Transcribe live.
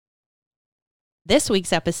This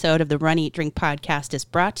week's episode of the Run, Eat, Drink podcast is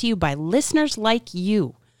brought to you by listeners like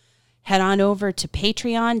you. Head on over to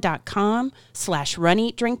patreon.com/Run,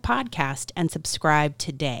 Eat, Drink podcast and subscribe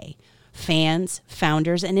today. Fans,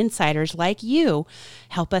 founders, and insiders like you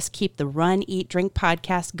help us keep the Run, Eat, Drink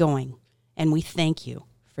podcast going, and we thank you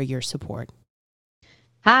for your support.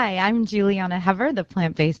 Hi, I'm Juliana Hever, the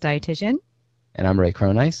plant-based dietitian. And I'm Ray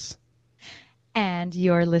Cronice. And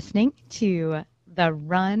you're listening to the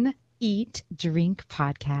Run, Eat, Drink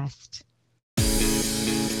podcast.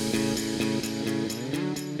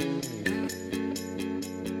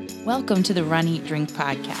 Welcome to the Run, Eat, Drink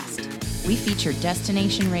podcast. We feature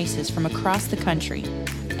destination races from across the country.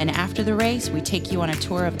 And after the race, we take you on a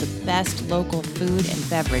tour of the best local food and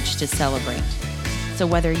beverage to celebrate. So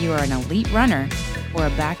whether you are an elite runner or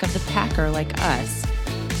a back of the packer like us,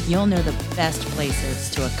 you'll know the best places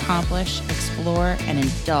to accomplish, explore, and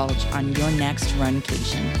indulge on your next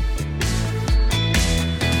runcation.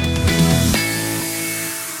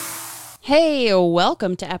 Hey,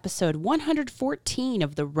 welcome to episode 114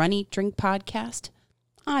 of the Run, Eat, Drink podcast.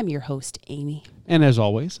 I'm your host, Amy. And as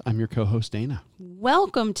always, I'm your co-host, Dana.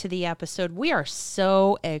 Welcome to the episode. We are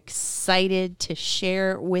so excited to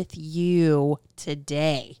share with you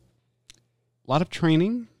today. A lot of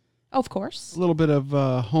training. Of course. A little bit of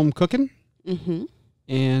home cooking. Mm-hmm.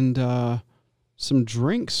 And some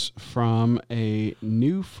drinks from a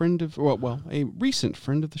new friend of, a recent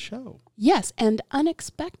friend of the show. Yes, and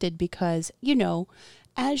unexpected because, you know,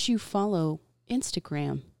 as you follow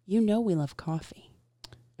Instagram, you know we love coffee.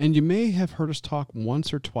 And you may have heard us talk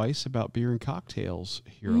once or twice about beer and cocktails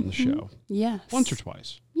here on the show. Yes. Once or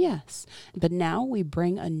twice. Yes. But now we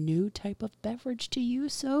bring a new type of beverage to you,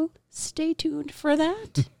 so stay tuned for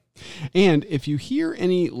that. And if you hear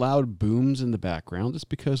any loud booms in the background, it's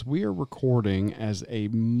because we are recording as a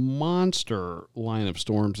monster line of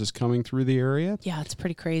storms is coming through the area. Yeah, it's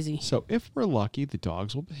pretty crazy. So if we're lucky, the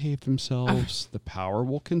dogs will behave themselves, the power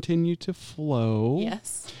will continue to flow.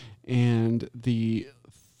 Yes. And the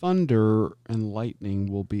thunder and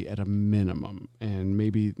lightning will be at a minimum. And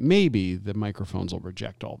maybe the microphones will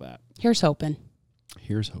reject all that. Here's hoping.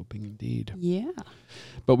 Here's hoping indeed. Yeah.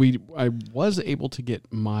 But I was able to get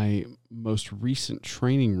my most recent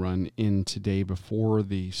training run in today before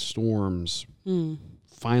the storms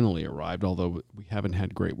finally arrived, although we haven't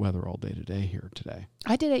had great weather all day today.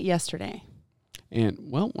 I did it yesterday. And,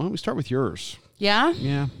 well, why don't we start with yours? Yeah?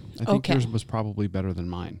 Yeah. I think yours was probably better than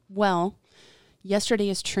mine. Well,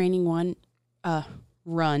 yesterday's training run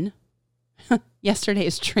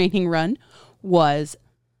was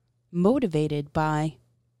motivated by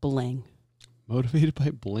bling. Motivated by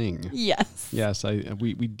bling. Yes. Yes,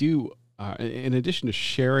 we do. In addition to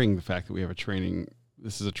sharing the fact that we have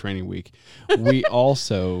this is a training week, we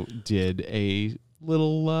also did a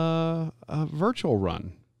little virtual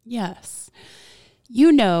run. Yes.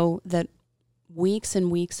 You know that weeks and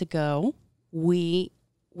weeks ago, we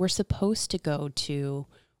were supposed to go to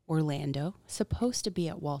Orlando, supposed to be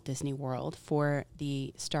at Walt Disney World for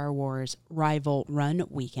the Star Wars Rival Run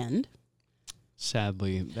weekend.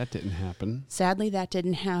 Sadly, that didn't happen.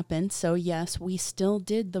 So, yes, we still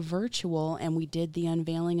did the virtual and we did the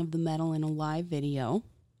unveiling of the medal in a live video,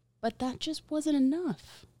 but that just wasn't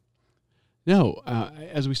enough. No,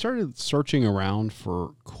 as we started searching around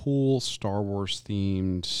for cool Star Wars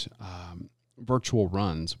themed virtual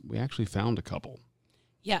runs, we actually found a couple.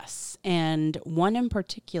 Yes, and one in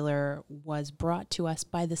particular was brought to us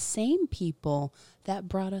by the same people that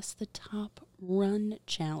brought us the Top Run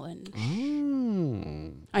Challenge.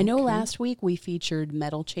 Oh, I know last week we featured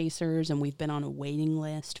Medal Chasers, and we've been on a waiting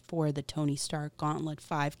list for the Tony Stark Gauntlet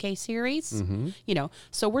 5K series. Mm-hmm. You know,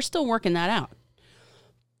 so we're still working that out.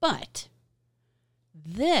 But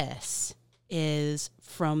this is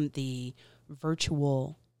from the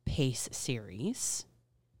Virtual Pace series,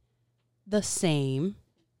 the same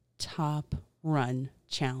Top Run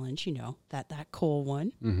Challenge, you know, that cool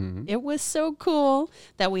one. Mm-hmm. It was so cool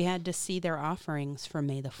that we had to see their offerings for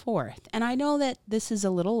May the 4th. And I know that this is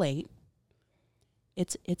a little late.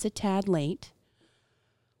 It's a tad late.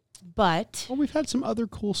 But well, we've had some other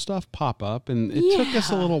cool stuff pop up, and it took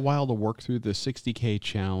us a little while to work through the 60K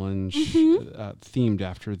challenge themed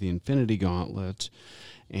after the Infinity Gauntlet,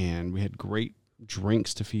 and we had great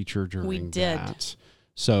drinks to feature during that.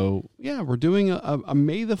 So, yeah, we're doing a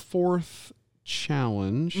May the 4th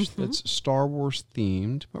challenge that's Star Wars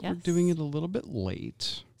themed, but we're doing it a little bit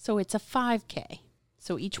late. So it's a 5K.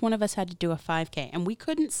 So each one of us had to do a 5K, and we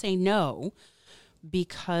couldn't say no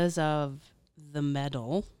because of the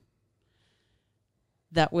medal.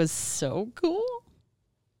 That was so cool.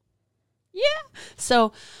 Yeah.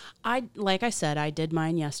 So like I said, I did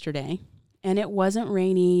mine yesterday. And it wasn't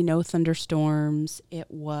rainy, no thunderstorms. It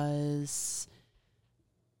was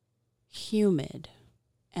humid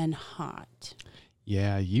and hot.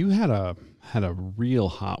 Yeah, you had a real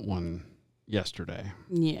hot one yesterday.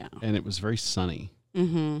 Yeah. And it was very sunny.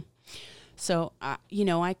 Mm-hmm. So,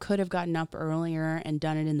 I could have gotten up earlier and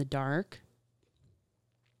done it in the dark.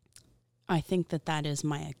 I think that is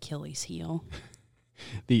my Achilles heel.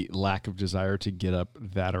 The lack of desire to get up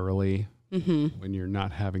that early when you're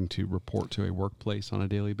not having to report to a workplace on a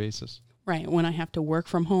daily basis. Right. When I have to work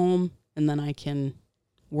from home and then I can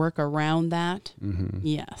work around that. Mm-hmm.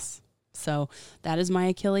 Yes. So that is my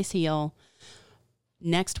Achilles heel.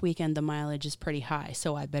 Next weekend, the mileage is pretty high,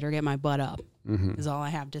 so I better get my butt up, is all I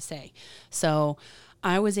have to say. So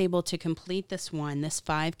I was able to complete this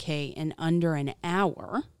 5K in under an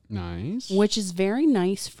hour. Nice. Which is very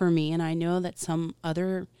nice for me, and I know that some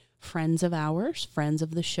other friends of ours, friends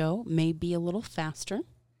of the show, may be a little faster.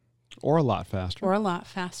 Or a lot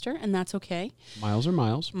faster. And that's okay. Miles are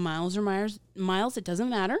miles. Miles, it doesn't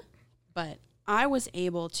matter. But I was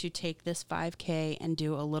able to take this 5K and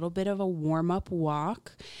do a little bit of a warm-up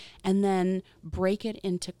walk and then break it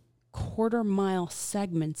into quarter-mile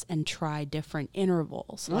segments and try different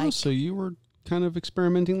intervals. So you were kind of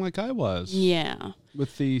experimenting like I was. Yeah.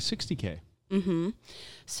 With the 60K. Mm-hmm.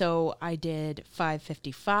 So I did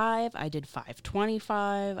 5:55, I did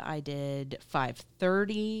 5:25, I did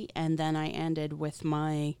 5:30, and then I ended with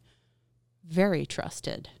my very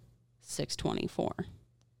trusted 6:24.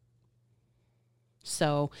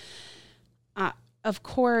 So, of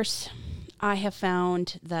course, I have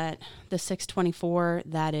found that the 6:24,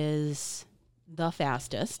 that is the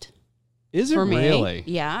fastest. Is it for me. really?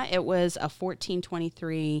 Yeah, it was a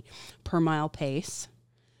 14:23 per mile pace.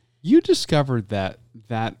 You discovered that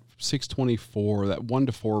 6:24, that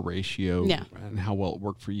 1-to-4 ratio, and how well it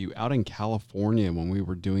worked for you out in California when we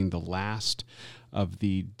were doing the last of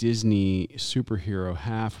the Disney superhero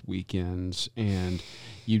half weekends, and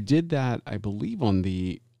you did that, I believe, on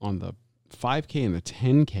the 5K and the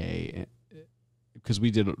 10K, because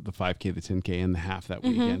we did the 5K, the 10K, and the half that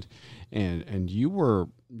weekend, and you were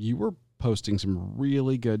posting some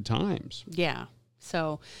really good times. Yeah.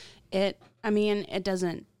 So it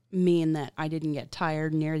doesn't mean that I didn't get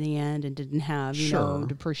tired near the end and didn't have,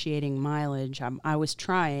 depreciating mileage. I was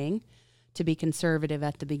trying to be conservative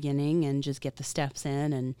at the beginning and just get the steps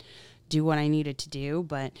in and do what I needed to do.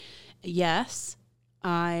 But yes,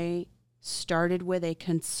 I started with a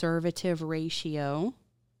conservative ratio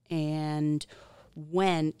and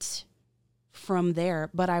went from there.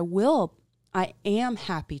 But I am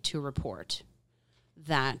happy to report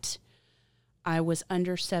that I was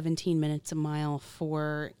under 17 minutes a mile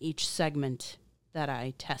for each segment that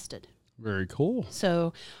I tested. Very cool.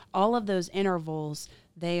 So all of those intervals,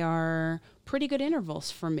 they are pretty good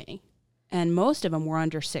intervals for me. And most of them were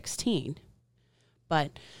under 16.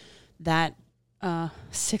 But that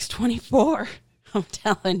 6:24, I'm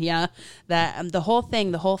telling you, that the whole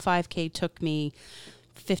 5K took me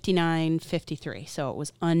 59:53. So it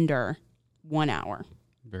was under 1 hour.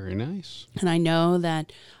 Very nice. And I know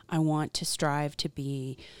that I want to strive to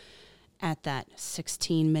be at that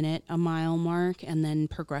 16-minute a mile mark and then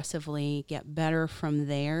progressively get better from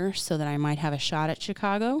there so that I might have a shot at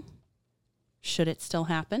Chicago, should it still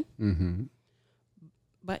happen. Mm-hmm.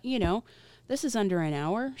 But, this is under an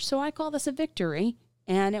hour, so I call this a victory.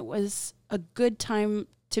 And it was a good time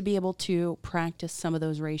to be able to practice some of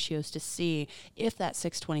those ratios to see if that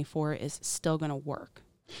 6:24 is still going to work.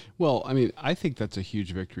 Well, I think that's a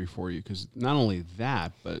huge victory for you, because not only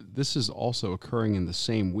that, but this is also occurring in the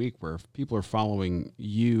same week where if people are following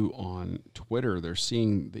you on Twitter, they're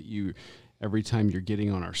seeing that every time you're getting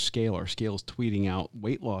on our scale's tweeting out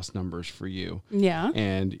weight loss numbers for you. Yeah.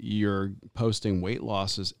 And you're posting weight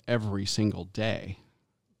losses every single day.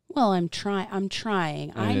 Well, I'm trying.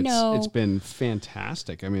 And I know it's been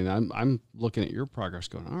fantastic. I'm looking at your progress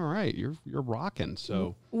going, all right, you're rocking.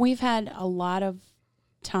 So we've had a lot of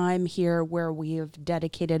time here where we have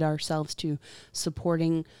dedicated ourselves to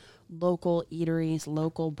supporting local eateries,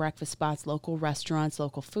 local breakfast spots, local restaurants,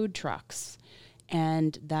 local food trucks.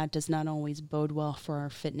 And that does not always bode well for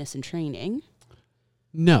our fitness and training.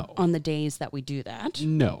 No. On the days that we do that.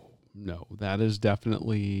 No. That is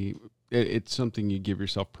definitely, it's something you give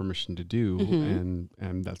yourself permission to do,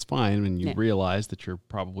 and that's fine. And you realize that you're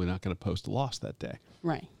probably not going to post a loss that day.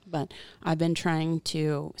 Right. But I've been trying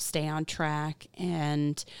to stay on track,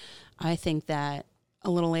 and I think that a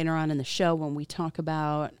little later on in the show when we talk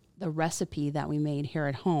about the recipe that we made here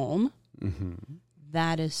at home,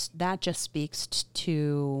 that just speaks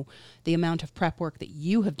to the amount of prep work that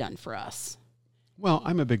you have done for us. Well,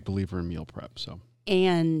 I'm a big believer in meal prep, so.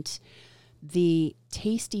 And the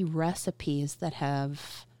tasty recipes that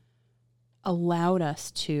have allowed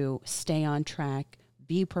us to stay on track,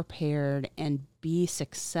 be prepared, and be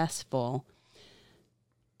successful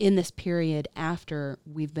in this period after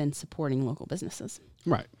we've been supporting local businesses.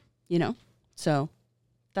 Right. So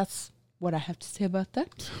that's what I have to say about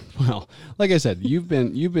that. Well, like I said, you've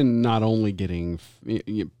been not only getting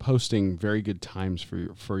posting very good times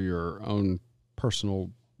for your own personal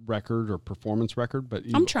record or performance record, but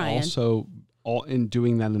I'm trying. Also all in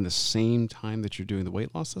doing that in the same time that you're doing the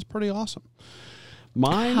weight loss. That's pretty awesome.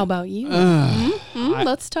 Mine. How about you?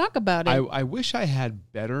 Let's talk about it. I wish I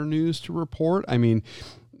had better news to report. I mean,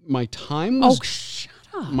 my time was. Shut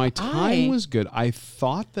up. My time was good. I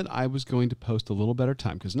thought that I was going to post a little better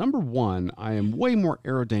time because, number one, I am way more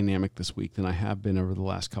aerodynamic this week than I have been over the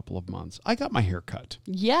last couple of months. I got my hair cut.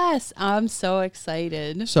 Yes, I'm so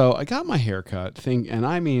excited. So I got my hair cut, and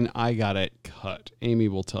I mean, I got it cut. Amy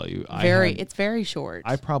will tell you. It's very short.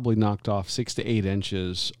 I probably knocked off 6 to 8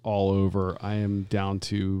 inches all over. I am down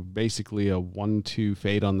to basically a 1-2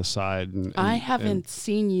 fade on the side. And I haven't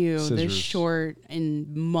seen you scissors. this short in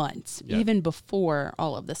months, even before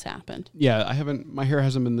all of this happened. Yeah, I haven't. My hair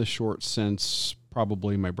hasn't been this short since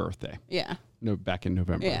probably my birthday. Yeah. No, back in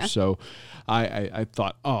November. Yeah. So I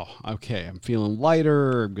thought, oh, okay, I'm feeling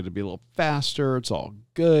lighter. I'm going to be a little faster. It's all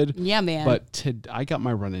good. Yeah, man. But I got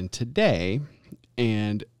my run in today,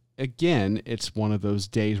 and again, it's one of those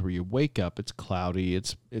days where you wake up, it's cloudy,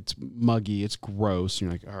 it's muggy, it's gross, and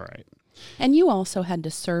you're like, all right. And you also had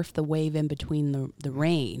to surf the wave in between the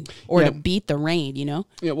rain, or to beat the rain,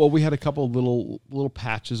 Yeah, well, we had a couple of little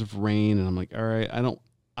patches of rain, and I'm like, all right,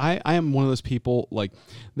 I am one of those people, like,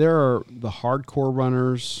 there are the hardcore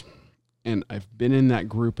runners, and I've been in that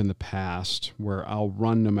group in the past where I'll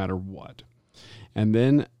run no matter what. And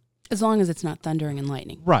then... As long as it's not thundering and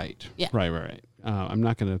lightning. Right. Yeah. Right. I'm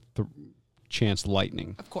not going to chance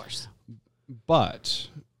lightning. Of course. But...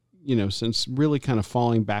 since really kind of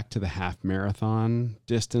falling back to the half marathon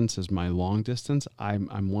distance as my long distance,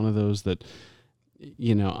 I'm one of those that,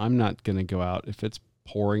 I'm not going to go out. If it's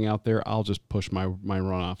pouring out there, I'll just push my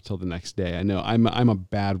run off till the next day. I know I'm a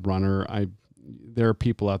bad runner. There are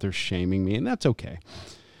people out there shaming me, and that's okay.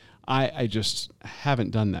 I just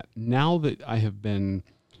haven't done that. Now that I have been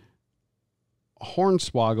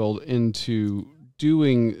hornswoggled into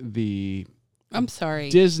doing the... I'm sorry.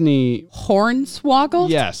 Disney Hornswoggled?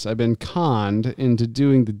 Yes, I've been conned into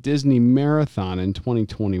doing the Disney Marathon in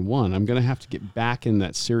 2021. I'm going to have to get back in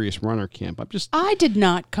that serious runner camp. I did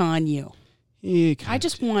not con you. I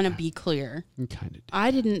just want to that. be clear. You kind of did.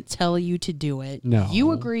 I didn't tell you to do it. No.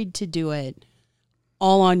 You agreed to do it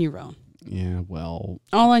all on your own. Yeah, well.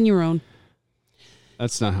 All on your own.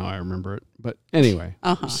 That's not how I remember it. But anyway.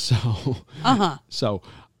 So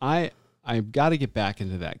I've got to get back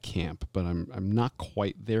into that camp, but I'm not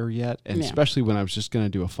quite there yet. And especially when I was just going to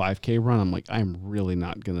do a 5K run, I'm like, I'm really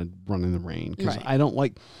not going to run in the rain. Because I don't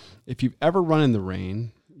like, if you've ever run in the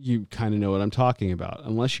rain, you kind of know what I'm talking about.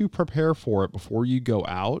 Unless you prepare for it before you go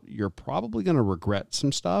out, you're probably going to regret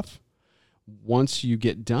some stuff once you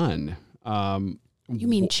get done. You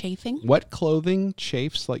mean chafing? Wet clothing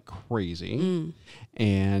chafes like crazy.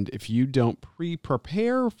 And if you don't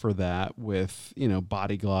prepare for that with,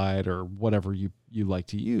 Body Glide or whatever you like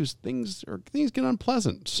to use, things get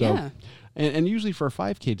unpleasant. So, and usually for a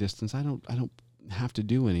 5K distance, I don't have to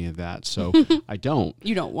do any of that. So I don't.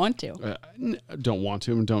 You don't want to. Don't want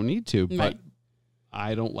to and don't need to. Right. But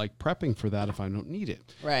I don't like prepping for that if I don't need it.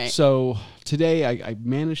 Right. So today I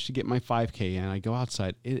managed to get my 5K in. I go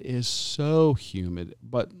outside. It is so humid,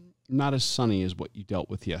 but not as sunny as what you dealt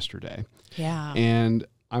with yesterday. Yeah. And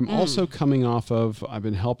I'm also coming off of, I've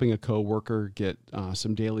been helping a coworker get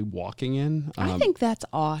some daily walking in. I think that's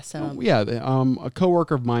awesome. A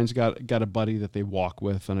coworker of mine's got a buddy that they walk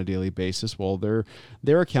with on a daily basis. Well,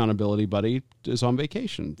 their accountability buddy is on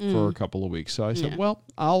vacation for a couple of weeks. So I said, well,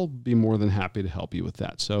 I'll be more than happy to help you with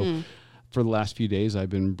that. So for the last few days, I've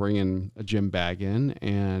been bringing a gym bag in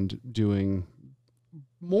and doing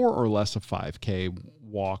more or less a 5K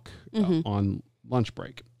walk on lunch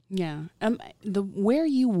break. Yeah. Where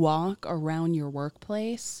you walk around your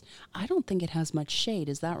workplace, I don't think it has much shade.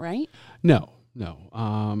 Is that right? No.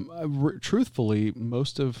 Truthfully,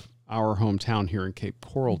 most of our hometown here in Cape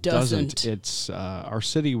Coral doesn't. It's our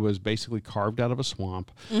city was basically carved out of a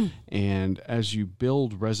swamp, and as you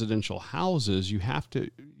build residential houses,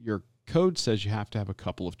 your code says you have to have a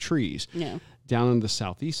couple of trees. Yeah. Down in the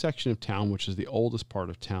southeast section of town, which is the oldest part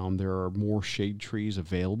of town, there are more shade trees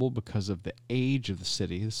available because of the age of the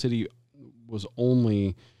city. The city was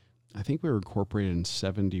only, I think we were incorporated in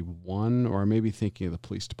 71, or I may be thinking of the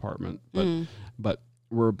police department. But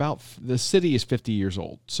the city is 50 years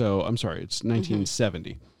old. So I'm sorry, it's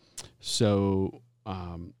 1970. So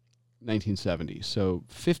 1970. So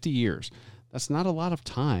 50 years. That's not a lot of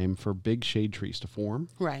time for big shade trees to form.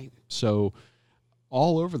 Right. So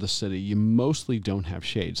all over the city, you mostly don't have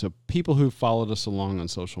shade. So people who followed us along on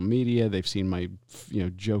social media, they've seen my,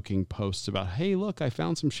 joking posts about, hey, look, I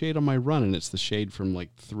found some shade on my run, and it's the shade from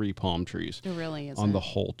like 3 palm trees. It really is on the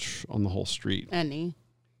whole street. Any?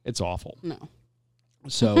 It's awful. No.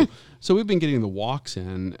 So we've been getting the walks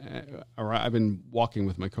in, or I've been walking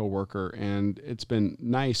with my coworker, and it's been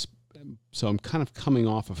nice. So I'm kind of coming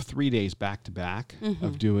off of 3 days back to back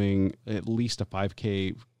of doing at least a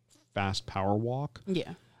 5K fast power walk.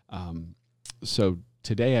 Yeah. So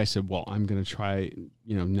today I said, well, I'm going to try,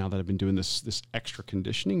 now that I've been doing this extra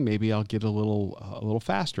conditioning, maybe I'll get a little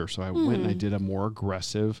faster. So I went and I did a more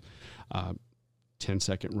aggressive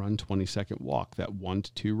 10-second run, 20-second walk, that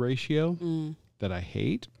 1-to-2 ratio that I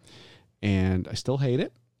hate. And I still hate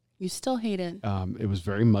it. You still hate it. It was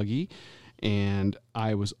very muggy. And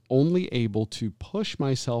I was only able to push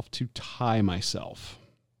myself to tie myself.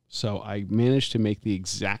 So I managed to make the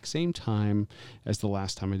exact same time as the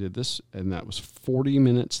last time I did this, and that was 40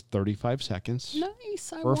 minutes, 35 seconds.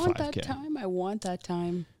 Nice. I for a want 5K. that time. I want that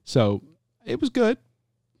time. So it was good,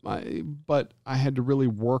 but I had to really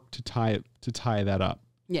work to tie that up.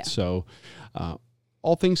 Yeah. So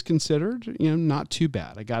all things considered, not too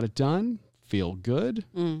bad. I got it done. Feel good.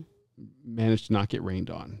 Managed to not get rained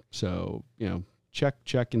on. So,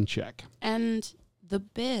 check, and check. And the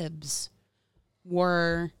bibs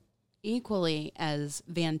were equally as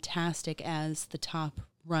fantastic as the Top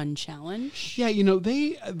Run Challenge. Yeah,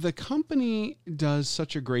 the company does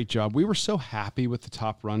such a great job. We were so happy with the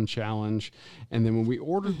Top Run Challenge. And then when we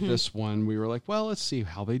ordered this one, we were like, well, let's see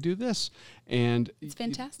how they do this. And it's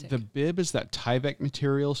fantastic. The bib is that Tyvek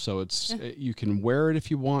material, so it's you can wear it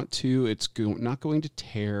if you want to. It's not going to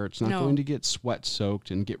tear. It's not going to get sweat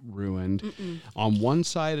soaked and get ruined. On one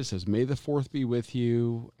side, it says, "May the 4th be with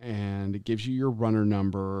you," and it gives you your runner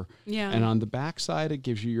number. Yeah. And on the back side, it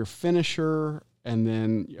gives you your finisher and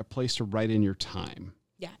then a place to write in your time.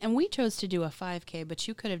 Yeah, and we chose to do a 5K, but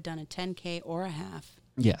you could have done a 10K or a half.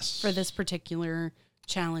 Yes. For this particular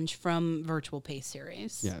challenge from Virtual Pace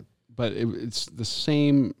Series. Yeah, but it's the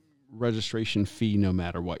same registration fee no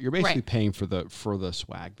matter what. You're basically paying for the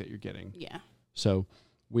swag that you're getting. Yeah. So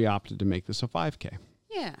we opted to make this a 5K.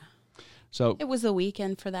 Yeah. So it was the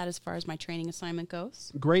weekend for that as far as my training assignment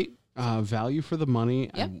goes. Great value for the money.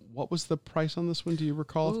 Yep. What was the price on this one? Do you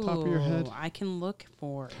recall off the top of your head? I can look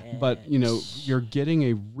for it. But, you're getting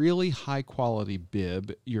a really high quality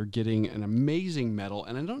bib. You're getting an amazing medal.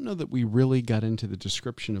 And I don't know that we really got into the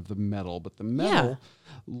description of the medal, but the medal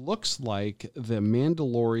looks like the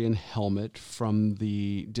Mandalorian helmet from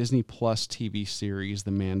the Disney Plus TV series,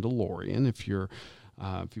 The Mandalorian. If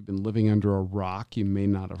you've been living under a rock, you may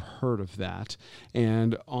not have heard of that.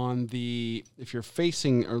 And if you're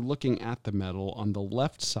facing or looking at the medal, on the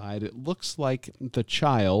left side, it looks like the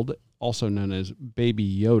child, also known as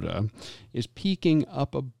Baby Yoda, is peeking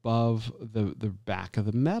up above the back of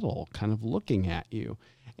the medal, kind of looking at you.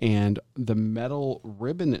 And the metal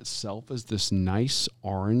ribbon itself is this nice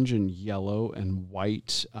orange and yellow and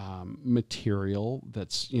white material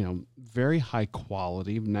that's, very high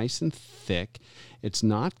quality, nice and thick. It's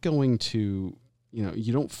not going to,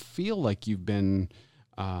 you don't feel like you've been,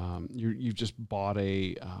 you've just bought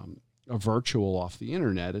a virtual off the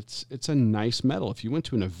internet. It's a nice metal. If you went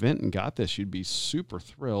to an event and got this, you'd be super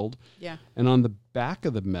thrilled. Yeah. And on the back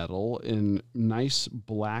of the medal, in nice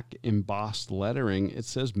black embossed lettering, it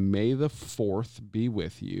says, "May the 4th be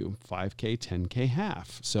with you, 5K, 10K,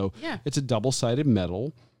 half." So it's a double-sided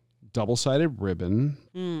medal, double-sided ribbon,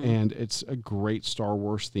 and it's a great Star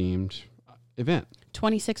Wars themed event.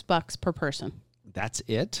 $26 per person. That's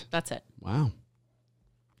it? That's it. Wow.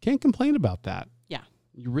 Can't complain about that. Yeah.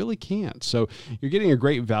 You really can't. So you're getting a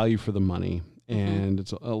great value for the money, and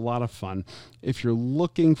it's a lot of fun. If you're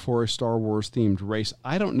looking for a Star Wars themed race,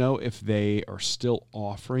 I don't know if they are still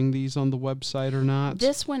offering these on the website or not.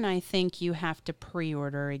 This one, I think you have to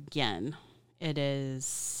pre-order again.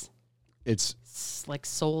 It's like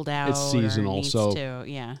sold out. It's seasonal.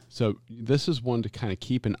 So this is one to kind of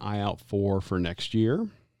keep an eye out for next year.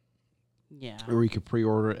 Yeah. Or you could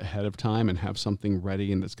pre-order it ahead of time and have something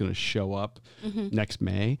ready, and that's going to show up next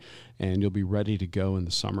May, and you'll be ready to go in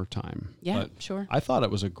the summertime. Yeah, sure. I thought it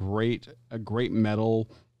was a great medal,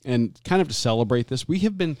 and kind of to celebrate this,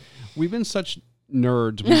 we've been such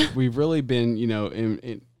nerds. We've really been,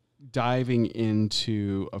 in diving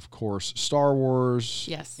into, of course, Star Wars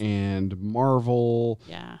and Marvel.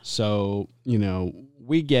 Yeah. So,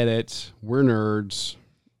 we get it. We're nerds.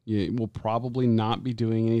 We'll probably not be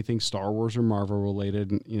doing anything Star Wars or Marvel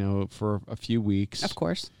related, for a few weeks. Of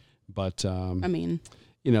course. But I mean,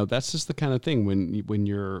 that's just the kind of thing when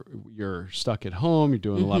you're stuck at home, you're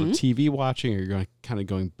doing a lot of TV watching, or you're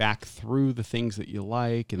going back through the things that you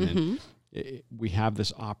like, and then we have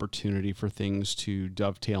this opportunity for things to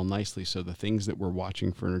dovetail nicely. So the things that we're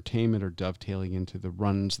watching for entertainment are dovetailing into the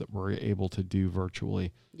runs that we're able to do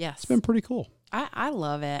virtually. Yes. It's been pretty cool. I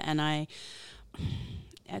love it. And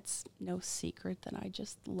it's no secret that I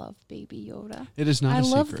just love Baby Yoda. It is not a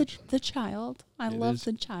secret. I love the child. I love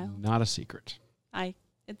the child. Not a secret.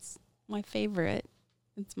 It's my favorite.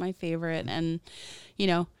 It's my favorite. And,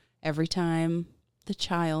 every time the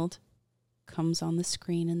child comes on the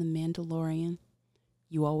screen in The Mandalorian,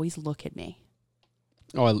 you always look at me.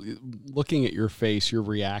 Oh, looking at your face, your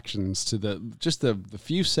reactions to the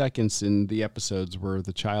few seconds in the episodes where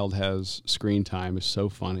the child has screen time is so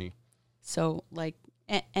funny. So, like,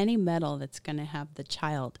 any medal that's going to have the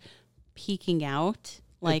child peeking out,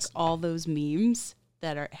 like all those memes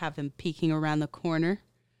that have him peeking around the corner.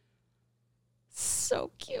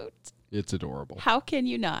 So cute. It's adorable. How can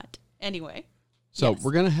you not? Anyway. So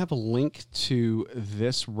we're going to have a link to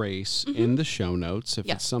this race in the show notes. If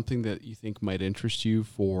it's something that you think might interest you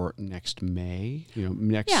for next May,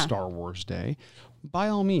 next Star Wars Day, by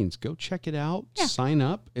all means, go check it out. Yeah. Sign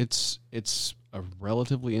up. It's a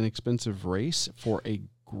relatively inexpensive race for a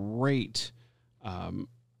great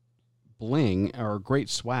bling or great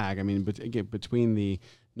swag. I mean, but again, between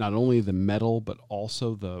not only the medal, but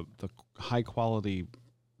also the high quality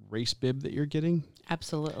race bib that you're getting.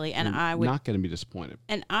 Absolutely. And I would not going to be disappointed.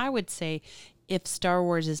 And I would say if Star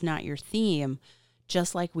Wars is not your theme,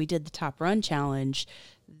 just like we did the Top Run Challenge,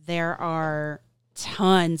 there are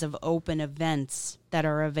tons of open events that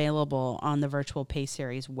are available on the Virtual Pay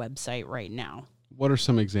Series website right now. What are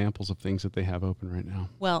some examples of things that they have open right now?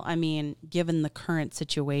 Well, I mean, given the current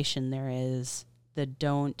situation, there is the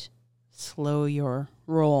Don't Slow Your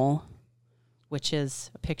Roll, which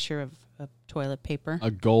is a picture of toilet paper.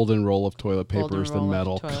 A golden roll of toilet paper is the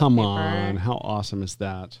medal. Come on. How awesome is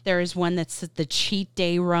that? There is one that's the Cheat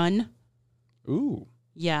Day Run. Ooh.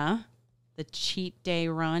 Yeah. The Cheat Day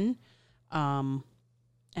Run. And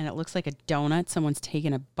it looks like a donut. Someone's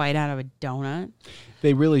taking a bite out of a donut.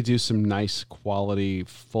 They really do some nice quality,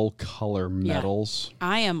 full color medals.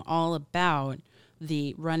 I am all about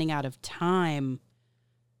the running out of time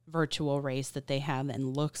virtual race that they have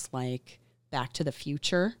and looks like Back to the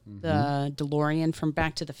Future, the DeLorean from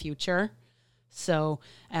Back to the Future. So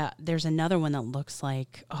there's another one that looks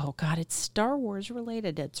like, oh God, it's Star Wars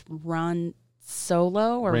related. It's Ran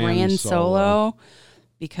Solo,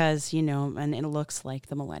 because, and it looks like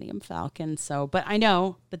the Millennium Falcon. So, but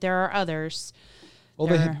there are others.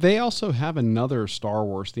 Well, they also have another Star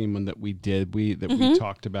Wars theme one that we did. We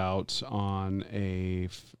talked about on a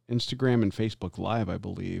Instagram and Facebook Live, I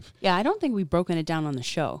believe. Yeah, I don't think we've broken it down on the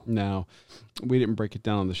show. No, we didn't break it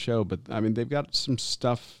down on the show, but I mean, they've got some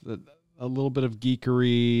stuff a little bit of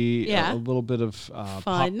geekery, a little bit of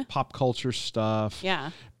fun pop culture stuff. Yeah.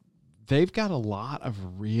 They've got a lot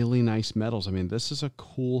of really nice medals. I mean, this is a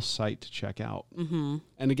cool site to check out. Mm-hmm.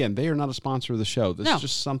 And again, they are not a sponsor of the show. This is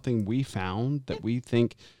just something we found that we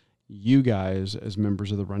think you guys, as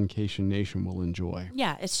members of the Runcation Nation, will enjoy.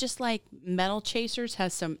 Yeah, it's just like Metal Chasers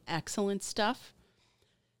has some excellent stuff.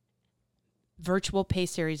 Virtual Pay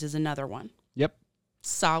Series is another one. Yep.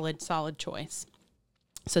 Solid choice.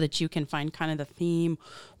 So that you can find kind of the theme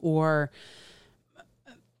or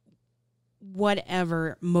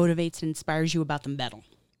whatever motivates and inspires you about the medal.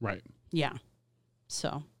 Right. Yeah.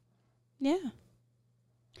 So, yeah.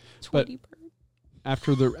 But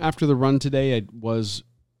after the run today, it was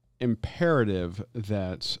imperative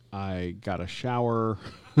that I got a shower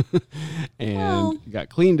and got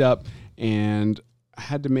cleaned up and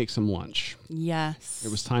had to make some lunch. Yes. It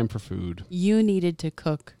was time for food. You needed to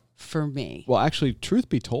cook for me. Well, actually, truth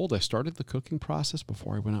be told, I started the cooking process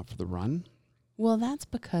before I went out for the run. Well, that's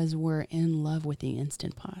because we're in love with the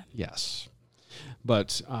Instant Pot. Yes.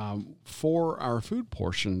 But for our food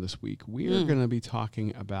portion this week, we are going to be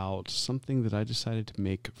talking about something that I decided to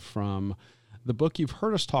make from the book you've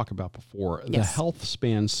heard us talk about before, The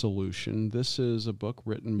Healthspan Solution. This is a book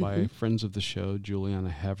written by friends of the show,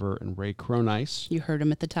 Juliana Hever and Ray Cronice. You heard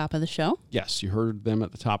them at the top of the show? Yes, you heard them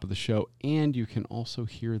at the top of the show, and you can also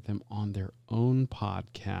hear them on their own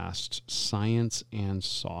podcast, Science and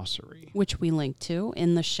Saucery, which we link to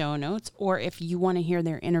in the show notes. Or if you want to hear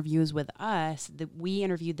their interviews with us, we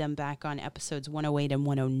interviewed them back on episodes 108 and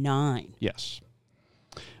 109. Yes.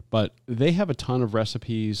 But they have a ton of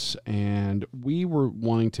recipes, and we were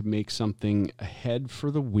wanting to make something ahead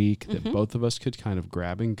for the week that both of us could kind of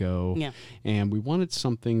grab and go. Yeah. And we wanted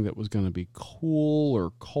something that was going to be cool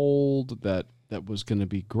or cold, that was going to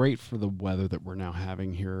be great for the weather that we're now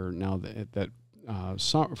having here. Now that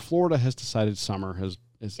Florida has decided summer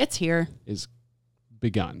it's here. is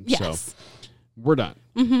begun. Yes. So we're done.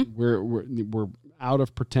 We're out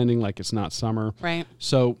of pretending like it's not summer. Right.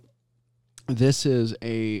 So this is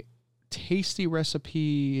a tasty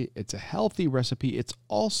recipe. It's a healthy recipe. It's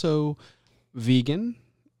also vegan.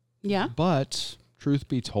 Yeah. But truth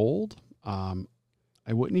be told,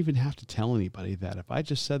 I wouldn't even have to tell anybody that if I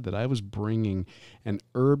just said that I was bringing an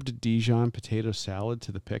herbed Dijon potato salad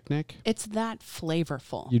to the picnic. It's that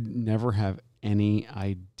flavorful. You'd never have any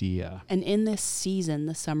idea. And in this season,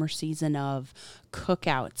 the summer season of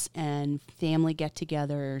cookouts and family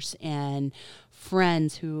get-togethers and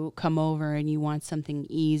friends who come over and you want something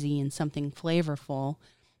easy and something flavorful,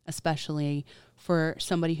 especially for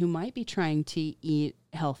somebody who might be trying to eat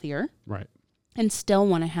healthier. Right. And still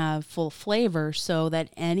want to have full flavor so that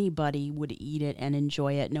anybody would eat it and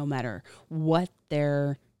enjoy it no matter what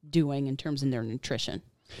they're doing in terms of their nutrition.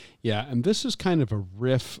 Yeah, and this is kind of a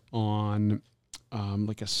riff on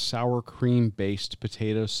like a sour cream based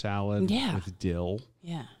potato salad with dill.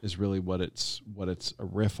 Yeah. Is really what it's a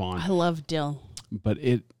riff on. I love dill. But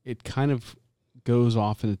it kind of goes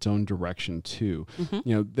off in its own direction too.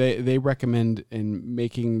 You know, they recommend in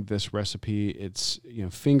making this recipe, it's, you know,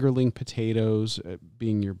 fingerling potatoes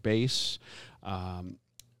being your base,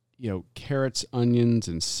 you know, carrots, onions,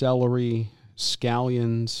 and celery,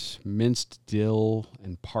 scallions, minced dill,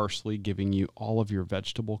 and parsley, giving you all of your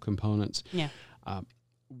vegetable components. Yeah.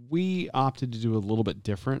 We opted to do a little bit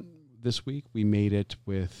different this week. We made it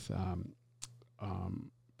with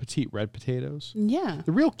petite red potatoes. Yeah.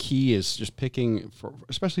 The real key is just picking,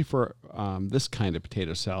 especially for this kind of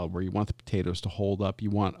potato salad where you want the potatoes to hold up. You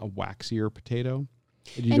want a waxier potato,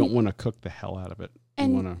 and you don't want to cook the hell out of it.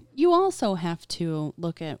 And you also have to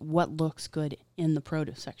look at what looks good in the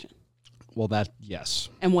produce section. Well, yes.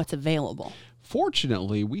 And what's available.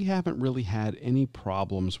 Fortunately, we haven't really had any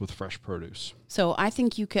problems with fresh produce. So I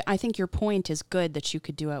think your point is good that you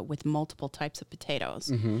could do it with multiple types of potatoes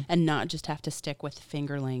and not just have to stick with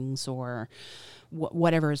fingerlings or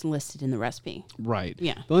whatever is listed in the recipe. Right.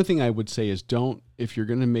 Yeah. The only thing I would say is if you're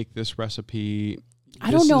going to make this recipe,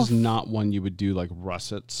 this is not one you would do like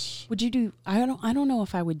russets. Would you do? I don't know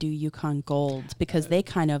if I would do Yukon Golds because they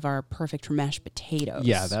kind of are perfect for mashed potatoes.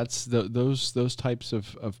 Yeah, that's those types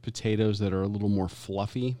of potatoes that are a little more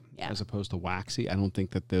fluffy as opposed to waxy. I don't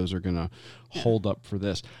think that those are going to hold up for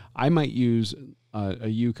this. I might use a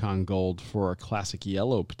Yukon Gold for a classic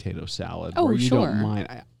yellow potato salad. Oh, where you sure. don't mind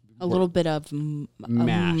a little bit of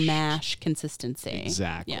mash. mash consistency.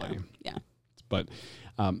 Exactly. Yeah. But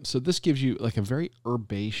so this gives you like a very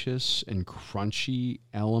herbaceous and crunchy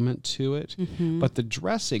element to it. But the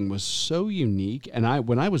dressing was so unique. And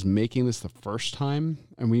when I was making this the first time,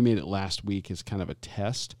 and we made it last week as kind of a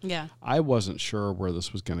test, I wasn't sure where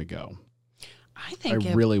this was going to go. I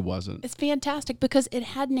really wasn't. It's fantastic because it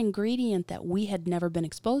had an ingredient that we had never been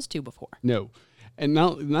exposed to before. No. And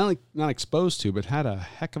not exposed to, but had a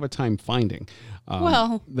heck of a time finding.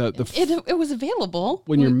 It was available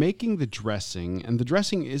when you're making the dressing, and the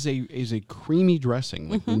dressing is a creamy dressing.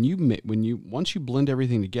 Like once you blend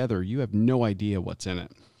everything together, you have no idea what's in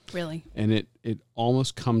it. Really, and it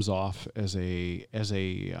almost comes off as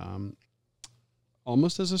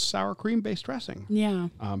almost as a sour cream based dressing. Yeah,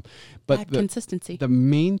 but that consistency. The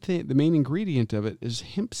main ingredient of it is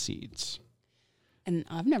hemp seeds. And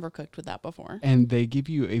I've never cooked with that before. And they give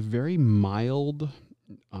you a very mild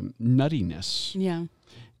nuttiness. Yeah.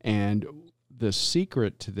 And the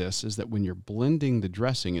secret to this is that when you're blending the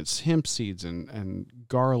dressing, it's hemp seeds and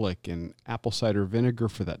garlic and apple cider vinegar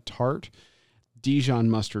for that tart,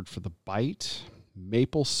 Dijon mustard for the bite,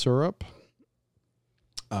 maple syrup.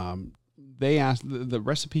 They asked, the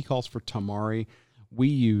recipe calls for tamari.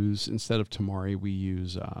 Instead of tamari, we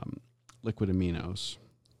use liquid aminos.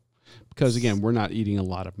 Because, again, we're not eating a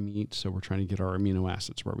lot of meat, so we're trying to get our amino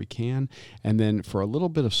acids where we can. And then for a little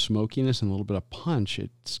bit of smokiness and a little bit of punch,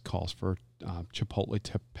 it calls for chipotle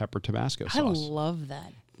pepper Tabasco sauce. I love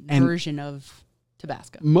that version of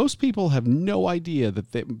Tabasco. Most people have no idea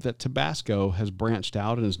that Tabasco has branched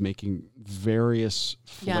out and is making various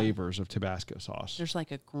flavors of Tabasco sauce. There's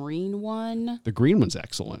like a green one. The green one's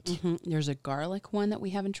excellent. There's a garlic one that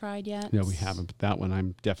we haven't tried yet. No, we haven't, but that one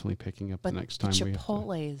I'm definitely picking up the next time.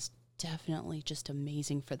 Chipotle is definitely just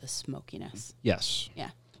amazing for the smokiness. Yes. Yeah.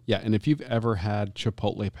 Yeah, and if you've ever had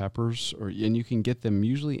chipotle peppers, and you can get them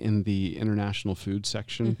usually in the international food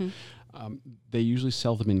section, they usually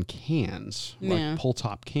sell them in cans, like pull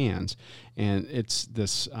top cans, and it's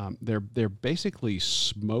this. They're basically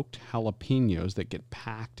smoked jalapenos that get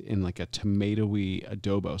packed in like a tomatoey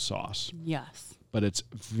adobo sauce. Yes, but it's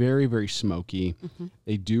very, very smoky.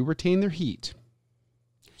 They do retain their heat.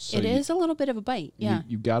 So it is a little bit of a bite. Yeah,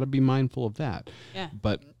 you got to be mindful of that. Yeah,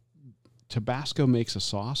 but Tabasco makes a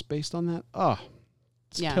sauce based on that. Oh,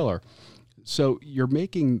 it's killer. So you're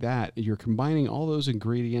making that, you're combining all those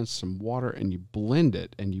ingredients, some water, and you blend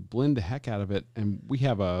it, and you blend the heck out of it. And we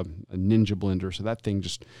have a Ninja blender, so that thing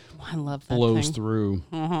just I love that blows thing. through,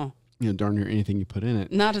 darn near anything you put in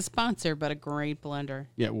it. Not a sponsor, but a great blender.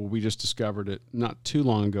 Yeah, well, we just discovered it not too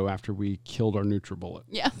long ago after we killed our NutriBullet.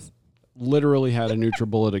 Yes. Literally had a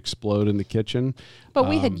NutriBullet explode in the kitchen. But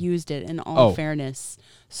we had used it, in all fairness,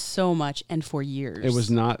 so much and for years. It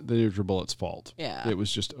was not the NutriBullet's fault. Yeah. It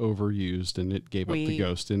was just overused, and it gave up the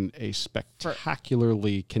ghost in a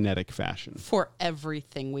spectacularly kinetic fashion. For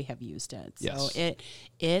everything we have used it. So yes.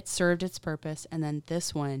 it served its purpose, and then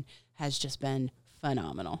this one has just been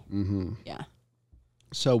phenomenal. Yeah.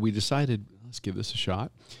 So we decided, let's give this a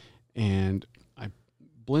shot. And I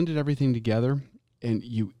blended everything together, and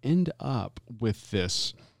you end up with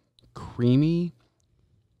this creamy,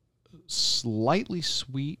 slightly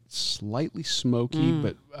sweet, slightly smoky,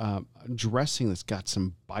 but dressing that's got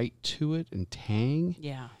some bite to it and tang.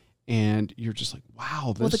 Yeah. And you're just like,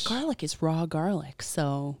 wow. Well, the garlic is raw garlic,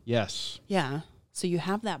 so. Yes. Yeah. So you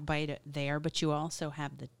have that bite there, but you also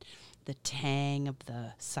have the tang of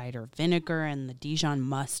the cider vinegar and the Dijon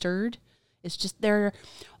mustard. It's just, there are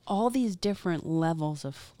all these different levels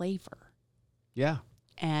of flavor. Yeah.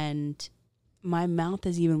 And my mouth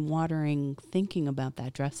is even watering thinking about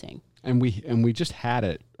that dressing. And we just had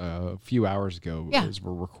it a few hours ago as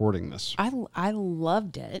we're recording this. I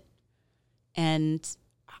loved it. And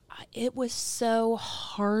it was so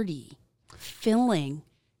hearty, filling,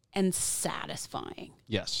 and satisfying.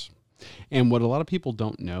 Yes. And what a lot of people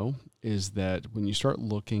don't know is that when you start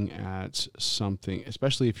looking at something,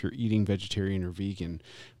 especially if you're eating vegetarian or vegan,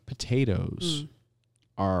 potatoes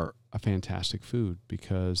are a fantastic food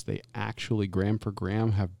because they actually, gram for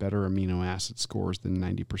gram, have better amino acid scores than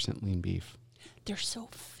 90% lean beef. They're so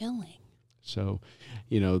filling. So,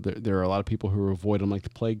 there are a lot of people who avoid them like the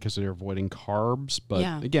plague because they're avoiding carbs.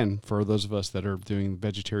 But again, for those of us that are doing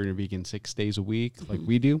vegetarian or vegan 6 days a week, like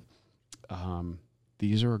we do,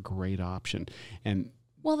 these are a great option. And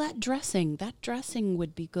well, that dressing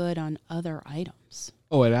would be good on other items.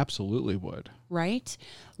 Oh, it absolutely would. Right?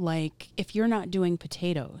 Like, if you're not doing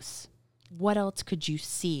potatoes, what else could you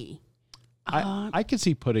see? I could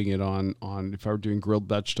see putting it on if I were doing grilled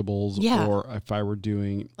vegetables or if I were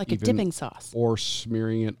doing like a dipping sauce. Or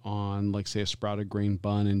smearing it on, like, say, a sprouted grain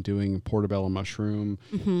bun and doing a portobello mushroom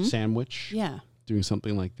sandwich. Yeah. Doing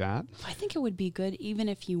something like that. I think it would be good even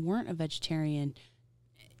if you weren't a vegetarian.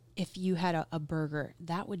 If you had a burger,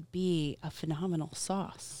 that would be a phenomenal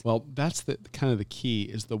sauce. Well, that's the kind of the key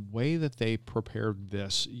is the way that they prepared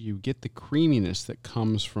this. You get the creaminess that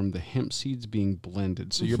comes from the hemp seeds being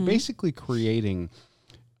blended. So you're basically creating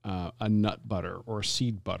a nut butter or a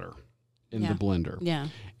seed butter in the blender. Yeah.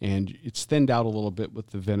 And it's thinned out a little bit with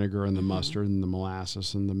the vinegar and the mustard and the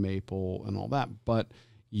molasses and the maple and all that. But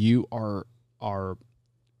you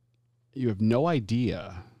you have no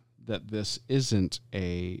idea that this isn't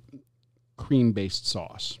a cream-based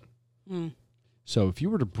sauce. So if you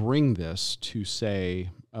were to bring this to,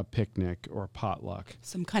 say, a picnic or a potluck.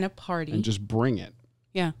 Some kind of party. And just bring it.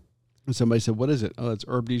 Yeah. And somebody said, what is it? Oh, it's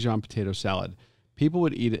herb Dijon potato salad. People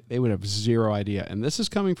would eat it. They would have zero idea. And this is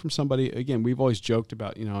coming from somebody, again, we've always joked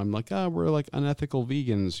about, I'm like, we're like unethical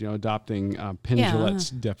vegans, adopting Penn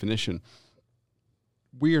Jillette's definition.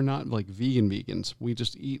 We are not like vegans. We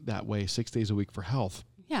just eat that way 6 days a week for health.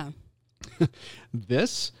 Yeah.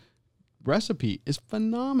 This recipe is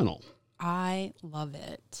phenomenal. I love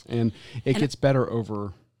it. And it gets better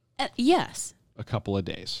over yes, a couple of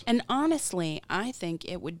days. And honestly, I think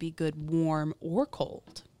it would be good warm or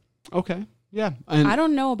cold. Okay. Yeah. And I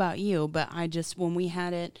don't know about you, but when we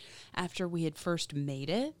had it after we had first made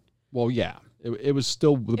it. Well, yeah. It was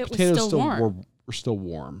still, the potatoes were still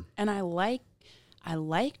warm. And I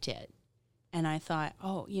liked it. And I thought,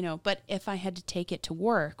 but if I had to take it to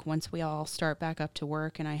work, once we all start back up to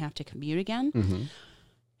work and I have to commute again,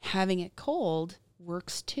 having it cold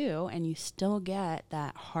works too. And you still get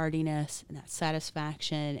that heartiness and that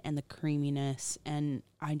satisfaction and the creaminess. And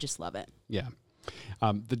I just love it. Yeah.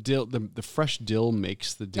 The dill, the fresh dill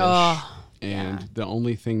makes the dish. Oh, and the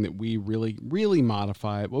only thing that we really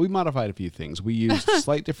modified, well, we modified a few things. We used a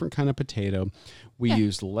slight different kind of potato. We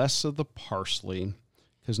used less of the parsley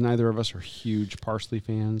because neither of us are huge parsley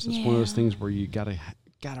fans. It's one of those things where you gotta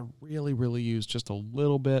really use just a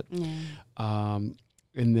little bit. And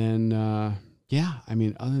then I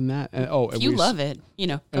mean, other than that, if you love it,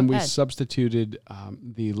 go we ahead. substituted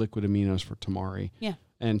the liquid aminos for tamari. Yeah.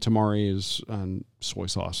 And tamari is soy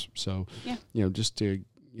sauce. So, just to,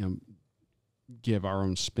 give our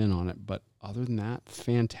own spin on it. But other than that,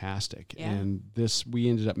 fantastic. Yeah. And we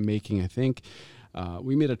ended up making, I think,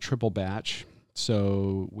 we made a triple batch.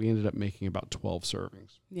 So we ended up making about 12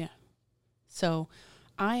 servings. Yeah. So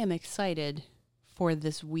I am excited for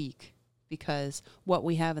this week because what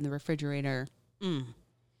we have in the refrigerator,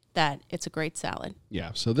 that it's a great salad.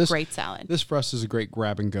 Yeah. So great salad. This for us is a great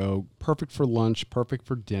grab and go. Perfect for lunch, perfect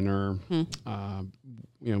for dinner.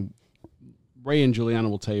 Ray and Juliana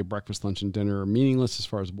will tell you breakfast, lunch, and dinner are meaningless as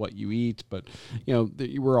far as what you eat, but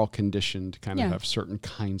we're all conditioned to kind of have certain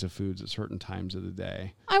kinds of foods at certain times of the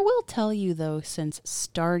day. I will tell you though, since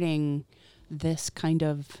starting this kind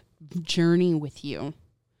of journey with you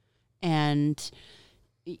and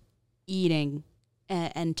eating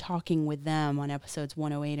and talking with them on episodes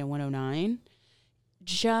 108 and 109,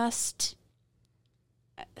 just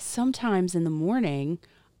sometimes in the morning,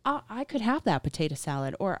 I could have that potato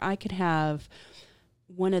salad, or I could have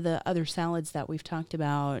one of the other salads that we've talked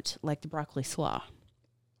about, like the broccoli slaw.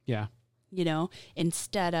 Yeah.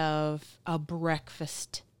 Instead of a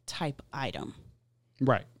breakfast type item.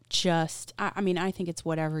 Right. Just, I think it's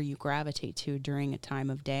whatever you gravitate to during a time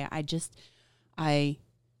of day. I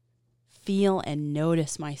feel and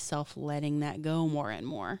notice myself letting that go more and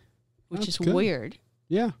more, which is good. Weird.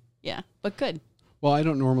 Yeah. Yeah, but good. Well, I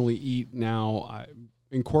don't normally eat now.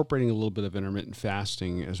 Incorporating a little bit of intermittent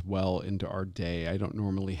fasting as well into our day. I don't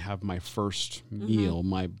normally have my first meal,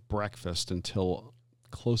 my breakfast, until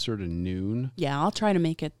closer to noon. Yeah, I'll try to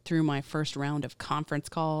make it through my first round of conference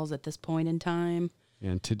calls at this point in time.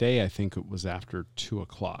 And today I think it was after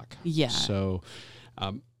 2:00. Yeah. So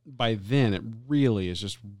by then it really is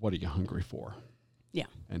just, what are you hungry for? Yeah.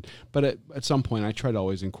 But at some point I try to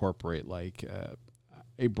always incorporate like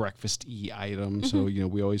a breakfast-y item. So,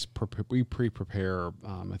 we always pre-prepare,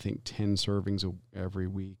 I think 10 servings every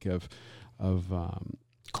week of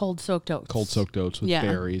cold soaked oats with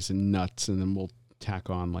berries and nuts. And then we'll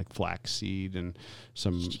tack on like flaxseed and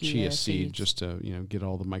some chia seed just to, get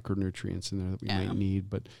all the micronutrients in there that we might need.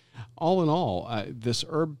 But all in all, this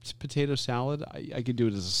herb potato salad, I could do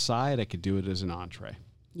it as a side. I could do it as an entree.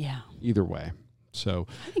 Yeah. Either way. So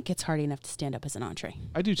I think it's hard enough to stand up as an entree.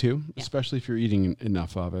 I do too, especially if you're eating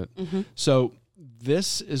enough of it. So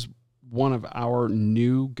this is one of our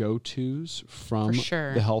new go-tos from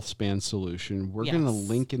the Healthspan solution. We're going to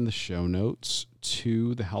link in the show notes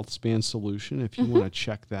to the Healthspan solution if you want to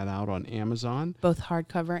check that out on Amazon. Both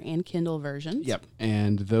hardcover and Kindle versions. Yep.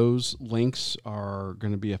 And those links are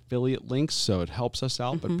going to be affiliate links, so it helps us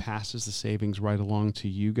out, but passes the savings right along to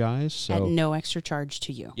you guys. So at no extra charge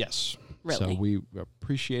to you. Yes. Really. So we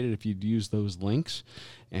appreciate it if you'd use those links.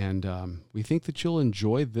 And we think that you'll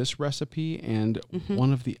enjoy this recipe and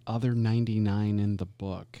one of the other 99 in the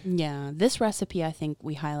book. Yeah. This recipe, I think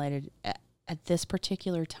we highlighted at this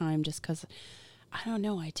particular time just because, I don't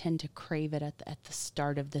know, I tend to crave it at the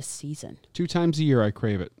start of this season. 2 times a year I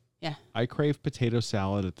crave it. Yeah. I crave potato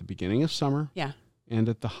salad at the beginning of summer. Yeah. And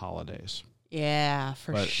at the holidays. Yeah,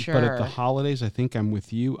 for sure. But at the holidays, I think I'm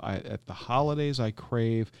with you. At the holidays, I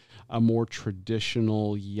crave a more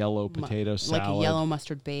traditional yellow potato salad. Like a yellow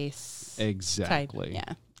mustard base. Exactly.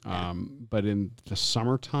 Type. Yeah. But in the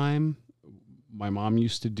summertime, my mom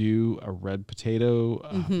used to do a red potato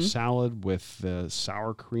salad with the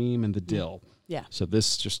sour cream and the dill. Yeah. So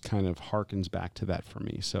this just kind of harkens back to that for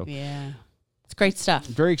me. So yeah. It's great stuff.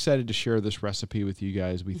 Very excited to share this recipe with you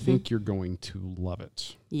guys. We think you're going to love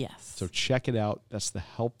it. Yes. So check it out. That's the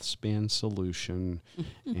Healthspan solution,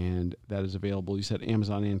 and that is available, you said,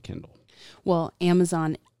 Amazon and Kindle. Well,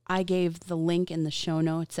 Amazon, I gave the link in the show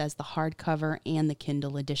notes as the hardcover and the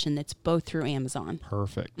Kindle edition. It's both through Amazon.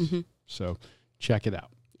 Perfect. So check it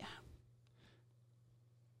out. Yeah.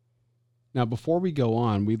 Now, before we go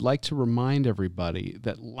on, we'd like to remind everybody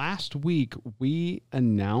that last week we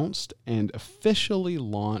announced and officially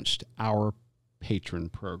launched our patron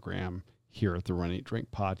program here at the Run, Eat, Drink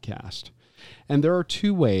podcast. And there are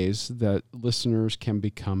 2 ways that listeners can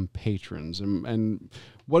become patrons. And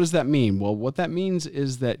what does that mean? Well, what that means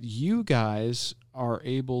is that you guys are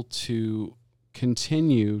able to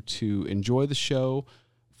continue to enjoy the show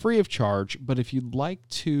free of charge. But if you'd like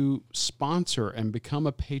to sponsor and become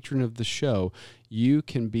a patron of the show, you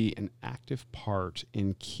can be an active part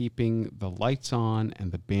in keeping the lights on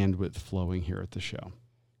and the bandwidth flowing here at the show.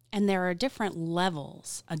 And there are different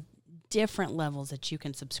levels that you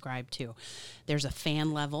can subscribe to. There's a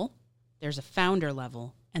fan level, there's a founder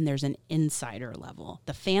level, and there's an insider level.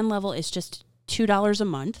 The fan level is just $2 a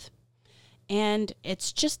month. And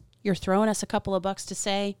it's just, you're throwing us a couple of bucks to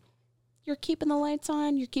say, you're keeping the lights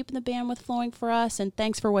on, you're keeping the bandwidth flowing for us, and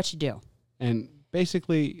thanks for what you do. And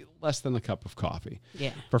basically less than a cup of coffee.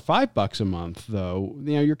 Yeah. For $5 a month, though,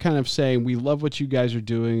 you're kind of saying, we love what you guys are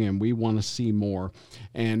doing and we want to see more.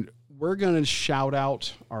 And we're going to shout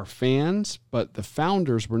out our fans, but the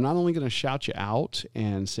founders, we're not only going to shout you out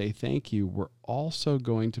and say thank you, we're also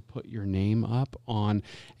going to put your name up on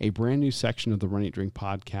a brand new section of the Run, Eat, Drink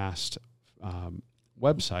podcast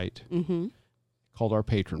website called our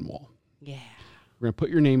patron wall. Yeah. We're going to put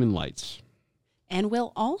your name in lights. And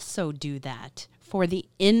we'll also do that for the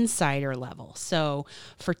insider level. So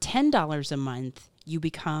for $10 a month, you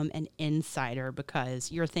become an insider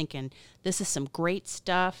because you're thinking, this is some great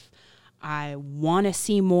stuff. I want to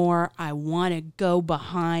see more. I want to go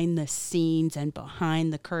behind the scenes and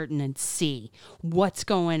behind the curtain and see what's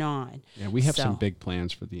going on. Yeah, we have some big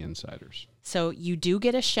plans for the insiders. So you do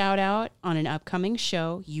get a shout out on an upcoming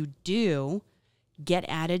show. You do get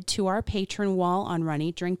added to our patron wall on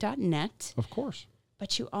runeatdrink.net. Of course.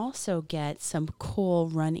 But you also get some cool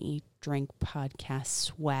Run, Eat, Drink podcast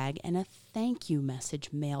swag and a thank you message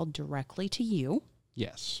mailed directly to you.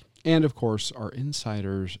 Yes. And, of course, our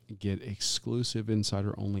insiders get exclusive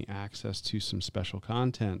insider-only access to some special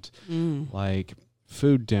content like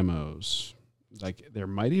food demos. Like there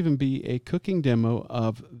might even be a cooking demo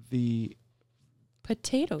of the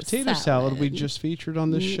potato salad we just featured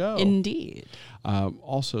on this show. Indeed.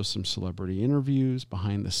 Also some celebrity interviews,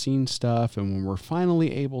 behind-the-scenes stuff, and when we're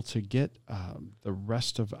finally able to get the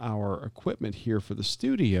rest of our equipment here for the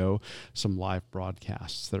studio, some live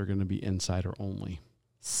broadcasts that are going to be insider-only.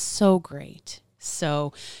 So great.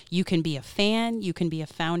 So you can be a fan, you can be a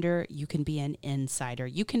founder, you can be an insider.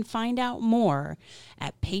 You can find out more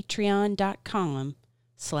at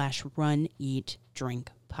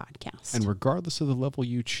patreon.com/runeatdrinkpodcast. And regardless of the level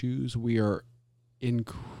you choose, we are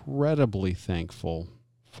incredibly thankful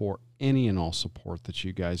for any and all support that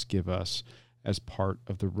you guys give us as part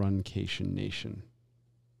of the Runcation Nation.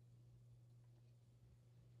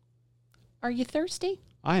 Are you thirsty?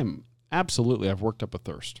 I am. Absolutely. I've worked up a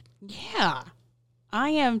thirst. Yeah, I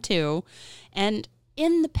am too. And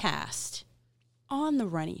in the past, on the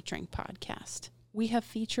Run, Eat, Drink podcast, we have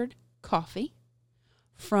featured coffee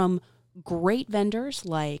from great vendors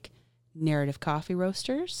like Narrative Coffee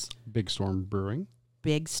Roasters, Big Storm Brewing.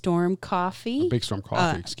 Big Storm Coffee. Big Storm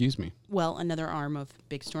Coffee, excuse me. Well, another arm of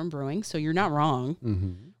Big Storm Brewing, so you're not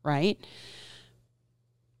wrong, right?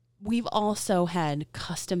 We've also had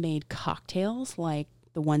custom-made cocktails like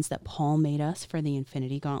the ones that Paul made us for the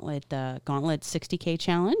Infinity Gauntlet, the Gauntlet 60K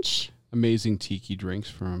Challenge. Amazing tiki drinks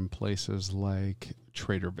from places like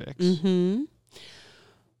Trader Vic's.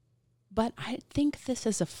 But I think this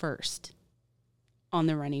is a first on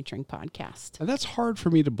the Run, Eat, Drink podcast. And that's hard for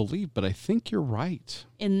me to believe, but I think you're right.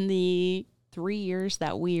 In the 3 years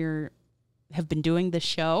that have been doing the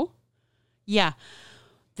show, yeah,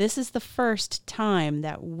 this is the first time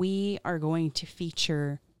that we are going to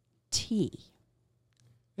feature tea.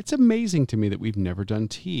 It's amazing to me that we've never done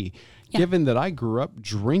tea, given that I grew up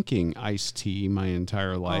drinking iced tea my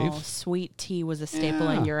entire life. Oh, sweet tea was a staple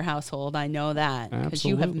in your household. I know that because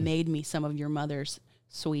you have made me some of your mother's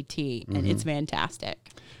sweet tea, and it's fantastic.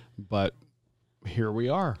 But here we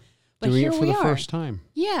are, doing it for the first time.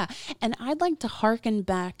 Yeah, and I'd like to hearken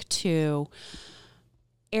back to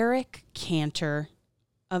Eric Cantor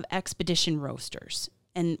of Expedition Roasters.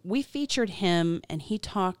 And we featured him, and he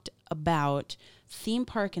talked about theme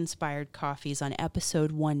park inspired coffees on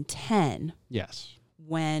episode 110. Yes.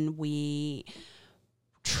 When we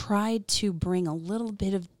tried to bring a little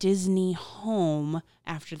bit of Disney home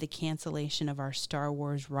after the cancellation of our Star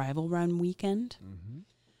Wars Rival Run weekend.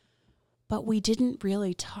 But we didn't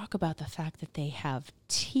really talk about the fact that they have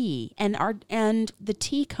tea. And the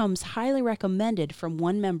tea comes highly recommended from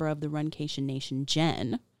one member of the Runcation Nation,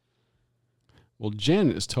 Jen. Well,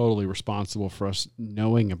 Jen is totally responsible for us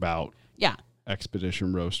knowing about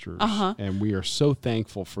Expedition Roasters. And we are so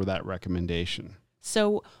thankful for that recommendation.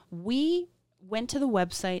 So we went to the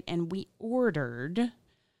website and we ordered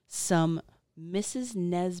some Mrs.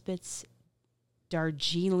 Nesbitt's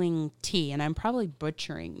Darjeeling tea. And I'm probably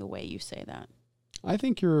butchering the way you say that. I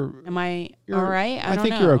think you're... Am I all right? I don't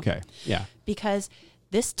think know. you're okay. Yeah. Because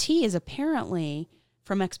this tea is apparently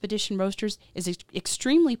from Expedition Roasters is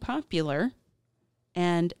extremely popular,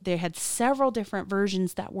 and they had several different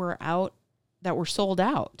versions that were sold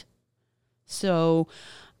out. So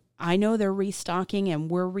I know they're restocking and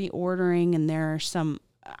we're reordering, and there are some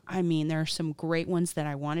great ones that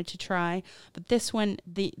I wanted to try, but this one,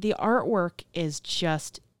 the artwork is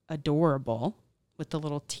just adorable, with the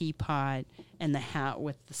little teapot and the hat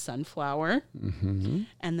with the sunflower, and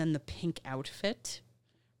then the pink outfit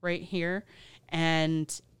right here.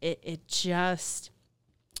 And it just,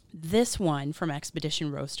 this one from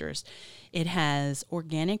Expedition Roasters, it has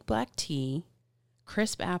organic black tea,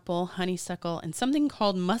 crisp apple, honeysuckle, and something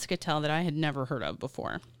called muscatel that I had never heard of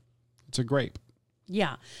before. It's a grape.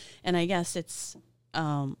 Yeah. And I guess it's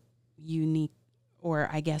unique, or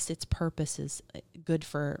I guess its purpose is good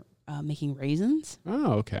for making raisins.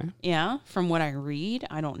 Oh, okay. Yeah, from what I read,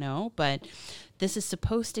 I don't know, but this is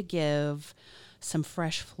supposed to give some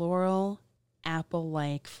fresh floral,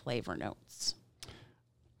 apple-like flavor notes.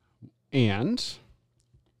 And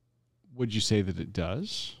would you say that it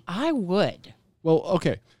does? I would. Well,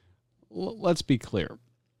 okay. Let's be clear.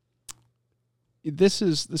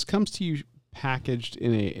 This comes to you packaged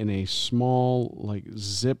in a small, like,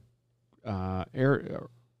 zip air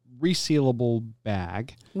resealable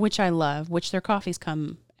bag, which I love, which their coffees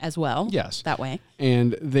come as well. Yes. That way.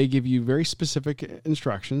 And they give you very specific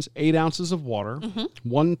instructions: 8 ounces of water,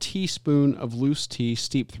 1 teaspoon of loose tea,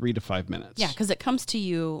 steep 3 to 5 minutes. Yeah, because it comes to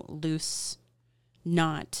you loose,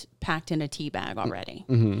 not packed in a tea bag already.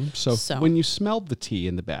 So when you smelled the tea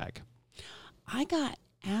in the bag, I got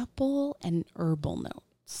apple and herbal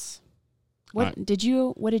notes. What did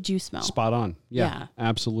you smell? Spot on. Yeah.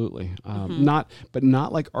 Absolutely. Not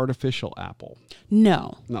like artificial apple.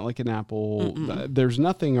 No. Not like an apple. There's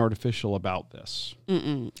nothing artificial about this.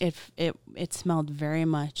 It smelled very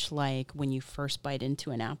much like when you first bite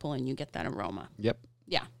into an apple and you get that aroma. Yep.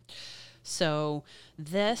 Yeah. So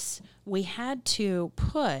this we had to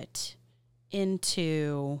put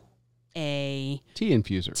into a tea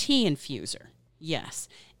infuser. Yes.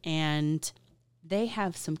 And they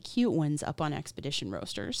have some cute ones up on Expedition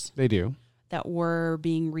Roasters. They do. That were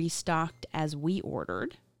being restocked as we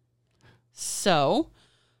ordered. So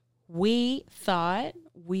we thought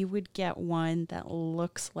we would get one that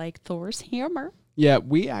looks like Thor's hammer. Yeah,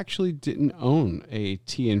 we actually didn't own a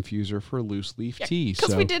tea infuser for loose leaf tea.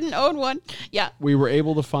 Because we didn't own one. Yeah. We were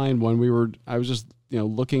able to find one. I was just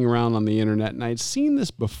looking around on the internet, and I'd seen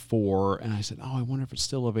this before, and I said, oh, I wonder if it's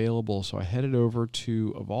still available. So I headed over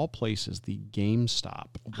to, of all places, the GameStop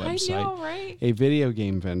website. I know, right? A video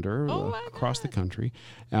game vendor across the country.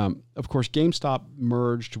 Of course, GameStop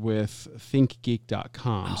merged with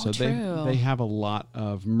ThinkGeek.com. So they have a lot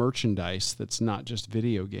of merchandise that's not just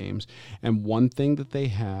video games. And one thing that they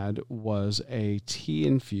had was a tea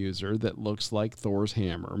infuser that looks like Thor's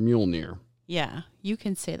hammer, Mjolnir. Yeah, you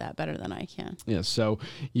can say that better than I can. Yeah, so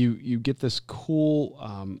you get this cool,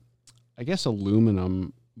 I guess,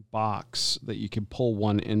 aluminum box that you can pull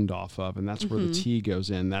one end off of, and that's where the tea goes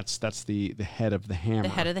in. That's the head of the hammer. The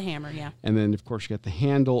head of the hammer, yeah. And then, of course, you got the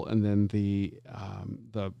handle, and then the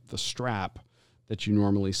strap that you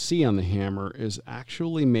normally see on the hammer is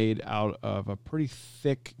actually made out of a pretty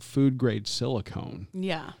thick food-grade silicone.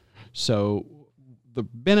 Yeah. So the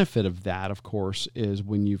benefit of that, of course, is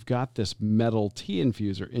when you've got this metal tea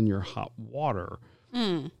infuser in your hot water,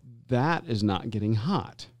 that is not getting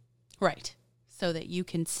hot. Right. So that you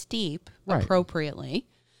can steep appropriately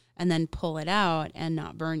and then pull it out and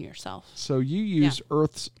not burn yourself. So you use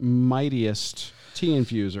Earth's mightiest tea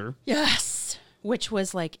infuser. Yes. Which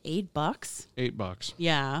was like $8. $8.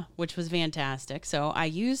 Yeah, which was fantastic. So I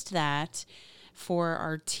used that for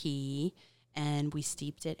our tea, and we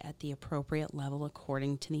steeped it at the appropriate level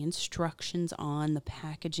according to the instructions on the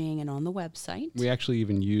packaging and on the website. We actually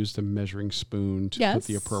even used a measuring spoon to put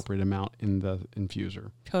the appropriate amount in the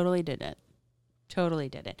infuser. Totally did it.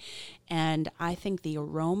 And I think the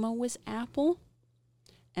aroma was apple.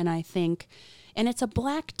 And it's a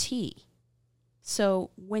black tea. So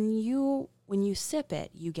when you sip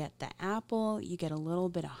it, you get the apple, you get a little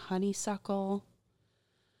bit of honeysuckle,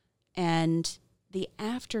 and the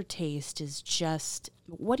aftertaste is just,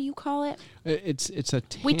 what do you call it? It's a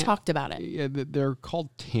we talked about it. Yeah, they're called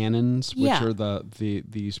tannins, which are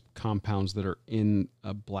these compounds that are in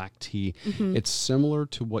a black tea. It's similar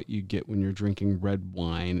to what you get when you're drinking red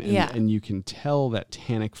wine, and you can tell that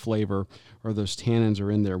tannic flavor or those tannins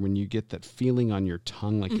are in there when you get that feeling on your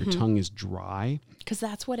tongue, like your tongue is dry. Because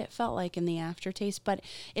that's what it felt like in the aftertaste, but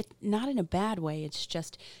it's not in a bad way. It's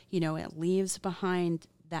just, it leaves behind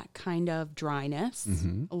that kind of dryness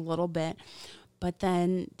a little bit, but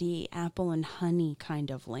then the apple and honey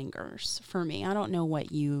kind of lingers for me. I don't know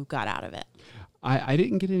what you got out of it. I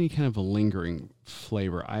didn't get any kind of a lingering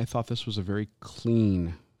flavor. I thought this was a very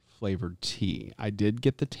clean flavored tea. I did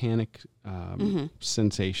get the tannic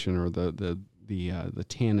sensation, or the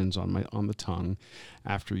tannins on the tongue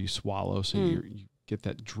after you swallow, so you get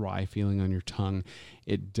that dry feeling on your tongue.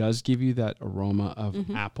 It does give you that aroma of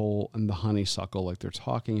apple and the honeysuckle like they're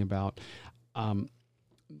talking about.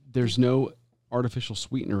 There's no artificial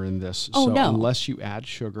sweetener in this. No. Unless you add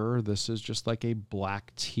sugar, this is just like a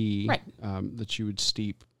black tea that you would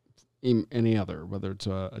steep in any other, whether it's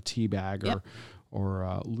a tea bag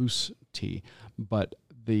or loose tea. But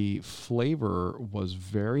the flavor was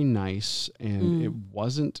very nice, and it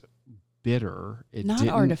wasn't bitter. It not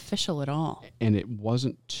artificial at all. And it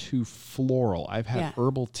wasn't too floral. I've had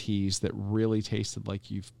herbal teas that really tasted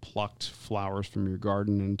like you've plucked flowers from your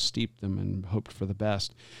garden and steeped them and hoped for the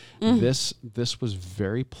best. This was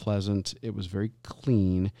very pleasant. It was very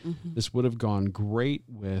clean. This would have gone great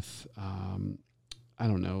with, I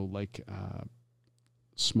don't know, like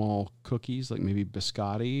small cookies, like maybe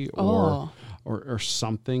biscotti or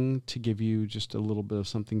something to give you just a little bit of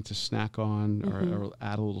something to snack on or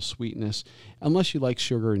add a little sweetness, unless you like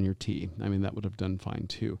sugar in your tea. I mean, that would have done fine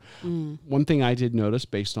too. One thing I did notice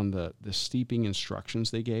based on the steeping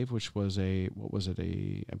instructions they gave, which was I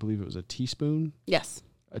believe it was a teaspoon. Yes.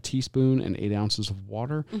 A teaspoon and 8 ounces of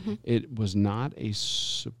water. It was not a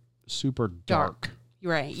super dark.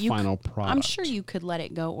 Right. Final product. I'm sure you could let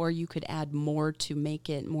it go, or you could add more to make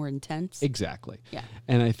it more intense. Exactly. Yeah.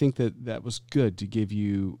 And I think that was good to give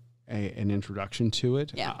you an introduction to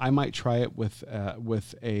it. Yeah. I might try it with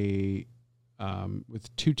 2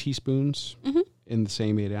 teaspoons in the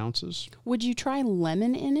same 8 ounces. Would you try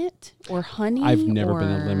lemon in it or honey? I've never been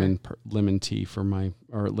a lemon tea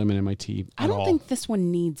lemon in my tea I don't think this one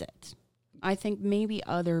needs it. I think maybe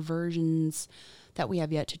other versions that we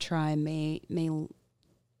have yet to try may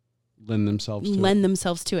lend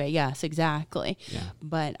themselves to it. Yes, exactly. Yeah.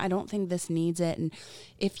 But I don't think this needs it. And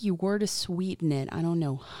if you were to sweeten it, I don't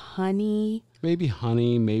know, honey. Maybe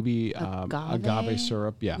honey, maybe agave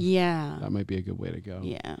syrup. Yeah. Yeah. That might be a good way to go.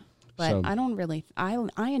 Yeah. But I don't really, I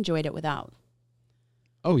enjoyed it without.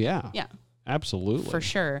 Oh, yeah. Yeah. Absolutely. For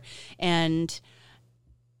sure. And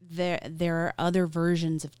there are other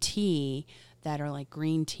versions of tea that are like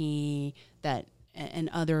green tea and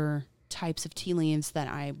other types of tea leaves that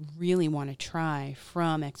I really want to try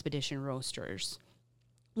from Expedition Roasters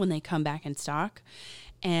when they come back in stock.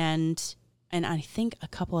 And I think a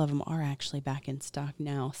couple of them are actually back in stock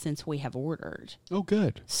now since we have ordered. Oh,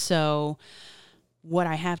 good. So what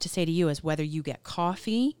I have to say to you is, whether you get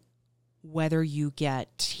coffee, whether you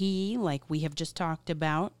get tea, like we have just talked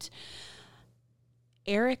about,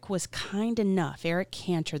 Eric was kind enough, Eric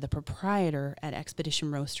Cantor, the proprietor at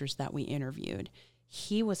Expedition Roasters that we interviewed,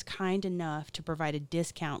 he was kind enough to provide a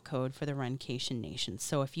discount code for the Runcation Nation.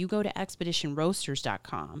 So if you go to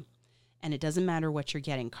expeditionroasters.com, and it doesn't matter what you're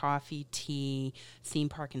getting, coffee, tea, theme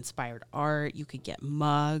park inspired art, you could get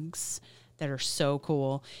mugs that are so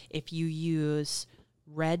cool. If you use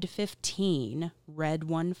RED15,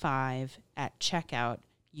 RED15 at checkout,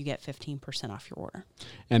 you get 15% off your order.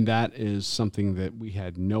 And that is something that we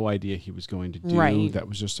had no idea he was going to do. Right. That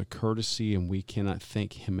was just a courtesy, and we cannot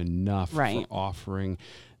thank him enough for offering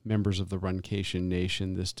members of the Runcation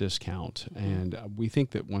Nation this discount. And we think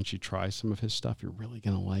that once you try some of his stuff, you're really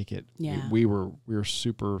going to like it. Yeah. We were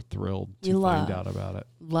super thrilled to find out about it.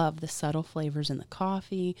 Love the subtle flavors in the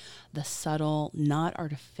coffee, the subtle, not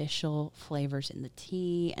artificial flavors in the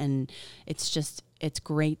tea. And it's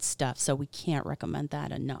great stuff. So we can't recommend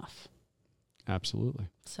that enough. Absolutely.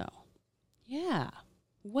 So, yeah.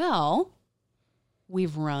 Well,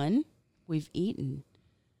 we've run, we've eaten,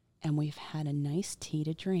 and we've had a nice tea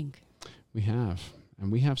to drink. We have.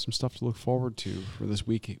 And we have some stuff to look forward to for this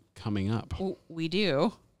week coming up. Oh, we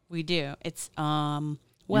do. It's, you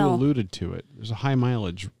alluded to it. There's a high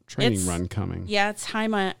mileage training run coming. Yeah, it's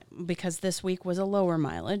high because this week was a lower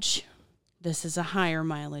mileage. This is a higher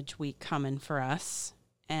mileage week coming for us.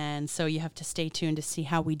 And so you have to stay tuned to see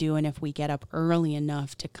how we do and if we get up early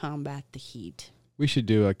enough to combat the heat. We should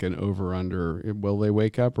do like an over-under. Will they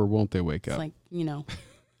wake up or won't they wake up? It's like,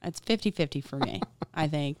 it's 50-50 for me, I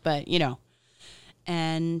think. But,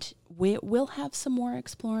 and we'll have some more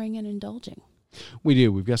exploring and indulging. We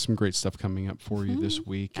do. We've got some great stuff coming up for you this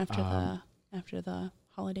week. After the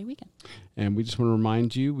holiday weekend. And we just want to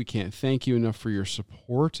remind you, we can't thank you enough for your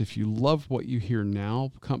support. If you love what you hear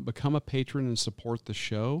now, become a patron and support the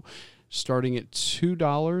show. starting at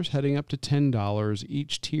 $2, heading up to $10.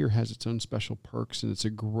 Each tier has its own special perks, and it's a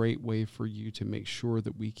great way for you to make sure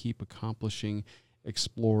that we keep accomplishing,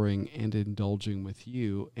 exploring, and indulging with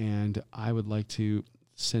you. And I would like to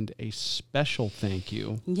send a special thank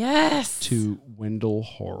you to Wendell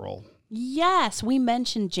Horrell. Yes, we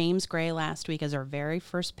mentioned James Gray last week as our very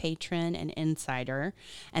first patron and insider.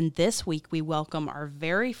 And this week we welcome our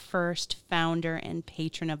very first founder and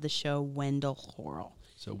patron of the show, Wendell Horrell.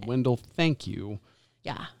 So Wendell, thank you.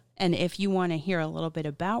 Yeah. And if you want to hear a little bit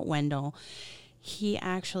about Wendell, he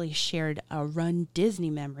actually shared a Run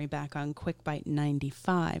Disney memory back on Quick Bite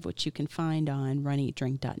 95, which you can find on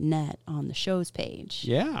runeatdrink.net on the show's page.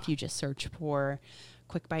 Yeah. If you just search for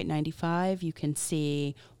Quick Bite 95, you can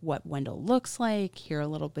see what Wendell looks like, hear a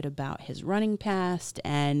little bit about his running past,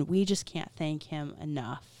 and we just can't thank him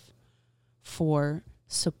enough for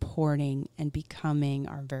supporting and becoming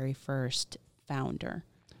our very first founder.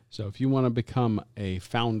 So if you want to become a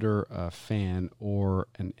founder, a fan, or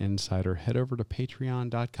an insider, head over to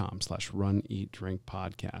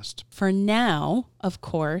patreon.com/runeatdrinkpodcast. For now, of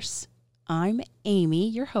course, I'm Amy,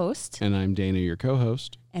 your host. And I'm Dana, your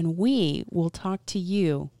co-host. And we will talk to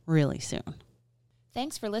you really soon.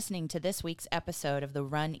 Thanks for listening to this week's episode of the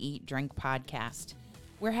Run, Eat, Drink podcast.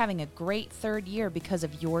 We're having a great third year because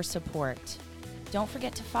of your support. Don't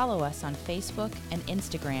forget to follow us on Facebook and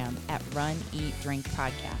Instagram at Run, Eat, Drink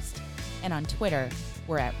Podcast. And on Twitter,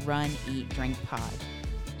 we're at Run, Eat, Drink Pod.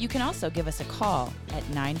 You can also give us a call at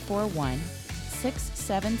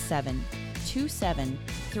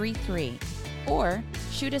 941-677-2733 or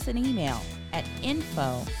shoot us an email at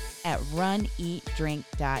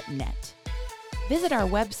info@runeatdrink.net. Visit our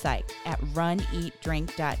website at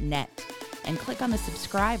runeatdrink.net and click on the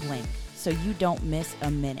subscribe link so you don't miss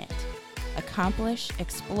a minute. Accomplish,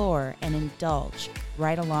 explore, and indulge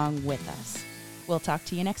right along with us. We'll talk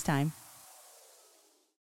to you next time.